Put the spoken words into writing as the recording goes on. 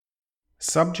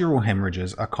Subdural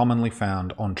hemorrhages are commonly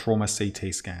found on trauma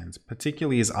CT scans,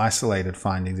 particularly as isolated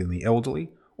findings in the elderly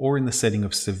or in the setting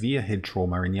of severe head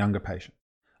trauma in younger patients.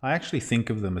 I actually think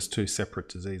of them as two separate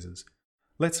diseases.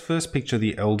 Let's first picture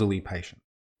the elderly patient.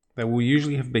 They will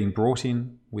usually have been brought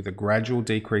in with a gradual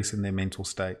decrease in their mental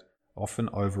state, often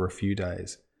over a few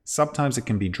days. Sometimes it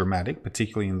can be dramatic,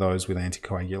 particularly in those with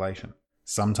anticoagulation.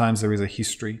 Sometimes there is a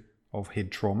history of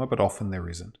head trauma, but often there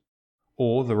isn't.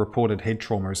 Or the reported head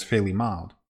trauma is fairly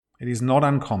mild. It is not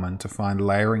uncommon to find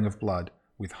layering of blood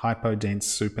with hypodense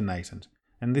supernatant,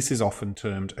 and this is often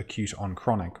termed acute on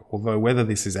chronic, although whether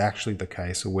this is actually the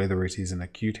case or whether it is an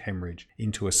acute hemorrhage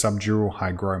into a subdural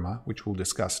hygroma, which we'll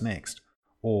discuss next,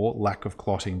 or lack of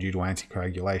clotting due to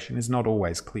anticoagulation is not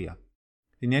always clear.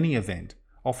 In any event,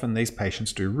 often these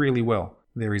patients do really well.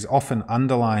 There is often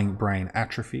underlying brain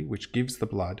atrophy which gives the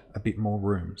blood a bit more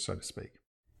room, so to speak.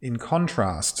 In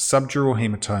contrast, subdural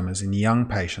hematomas in young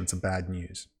patients are bad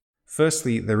news.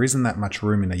 Firstly, there isn't that much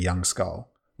room in a young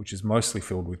skull, which is mostly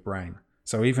filled with brain,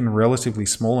 so even relatively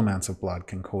small amounts of blood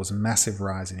can cause a massive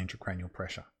rise in intracranial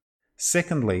pressure.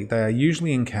 Secondly, they are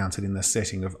usually encountered in the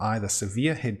setting of either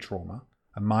severe head trauma.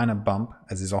 A minor bump,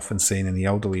 as is often seen in the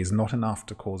elderly, is not enough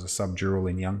to cause a subdural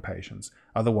in young patients,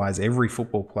 otherwise every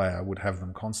football player would have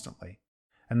them constantly.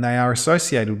 And they are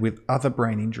associated with other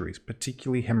brain injuries,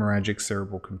 particularly hemorrhagic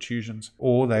cerebral contusions,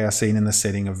 or they are seen in the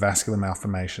setting of vascular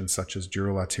malformations such as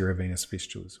dural arteriovenous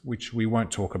fistulas, which we won't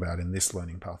talk about in this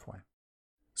learning pathway.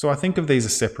 So I think of these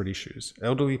as separate issues.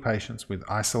 Elderly patients with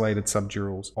isolated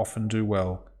subdurals often do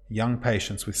well. Young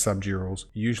patients with subdurals,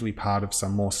 usually part of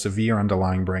some more severe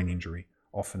underlying brain injury,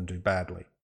 often do badly.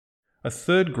 A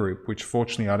third group, which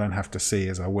fortunately I don't have to see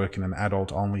as I work in an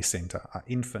adult-only centre, are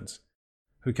infants,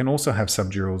 who can also have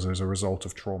subdurals as a result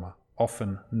of trauma,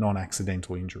 often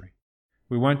non-accidental injury.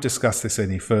 We won't discuss this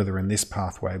any further in this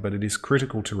pathway, but it is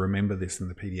critical to remember this in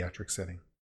the paediatric setting.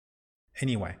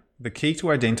 Anyway, the key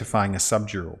to identifying a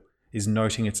subdural is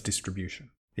noting its distribution.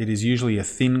 It is usually a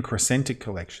thin crescentic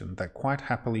collection that quite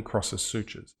happily crosses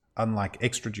sutures, unlike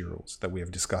extradurals that we have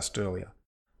discussed earlier,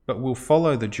 but will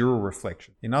follow the dural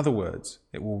reflection. In other words,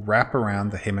 it will wrap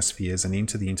around the hemispheres and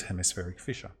into the interhemispheric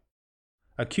fissure.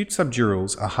 Acute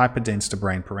subdurals are hyperdense to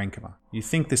brain parenchyma. You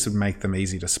think this would make them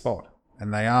easy to spot,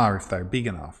 and they are if they're big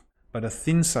enough, but a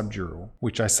thin subdural,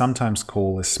 which I sometimes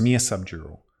call a smear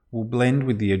subdural, will blend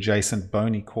with the adjacent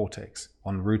bony cortex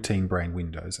on routine brain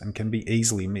windows and can be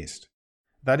easily missed.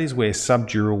 That is where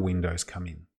subdural windows come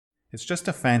in. It's just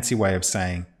a fancy way of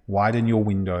saying widen your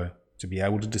window to be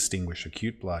able to distinguish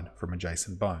acute blood from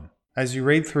adjacent bone. As you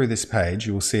read through this page,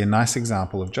 you will see a nice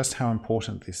example of just how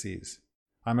important this is.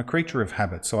 I'm a creature of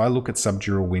habit, so I look at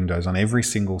subdural windows on every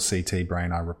single CT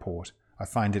brain I report. I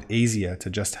find it easier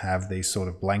to just have these sort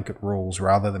of blanket rules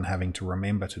rather than having to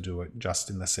remember to do it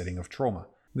just in the setting of trauma.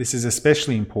 This is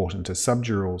especially important as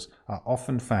subdurals are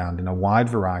often found in a wide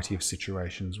variety of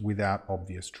situations without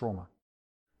obvious trauma.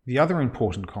 The other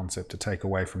important concept to take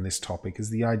away from this topic is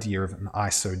the idea of an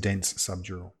isodense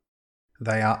subdural.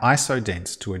 They are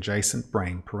isodense to adjacent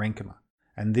brain parenchyma,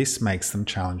 and this makes them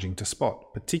challenging to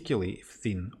spot, particularly if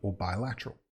thin or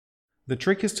bilateral. The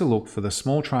trick is to look for the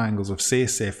small triangles of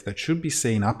CSF that should be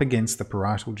seen up against the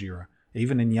parietal dura,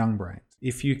 even in young brains.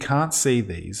 If you can't see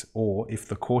these, or if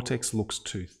the cortex looks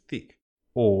too thick,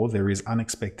 or there is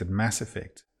unexpected mass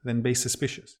effect, then be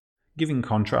suspicious. Giving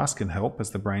contrast can help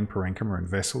as the brain parenchyma and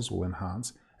vessels will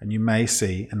enhance, and you may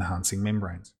see enhancing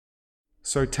membranes.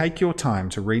 So take your time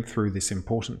to read through this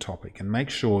important topic and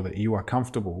make sure that you are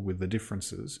comfortable with the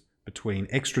differences between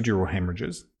extradural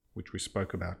hemorrhages, which we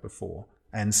spoke about before,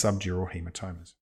 and subdural hematomas.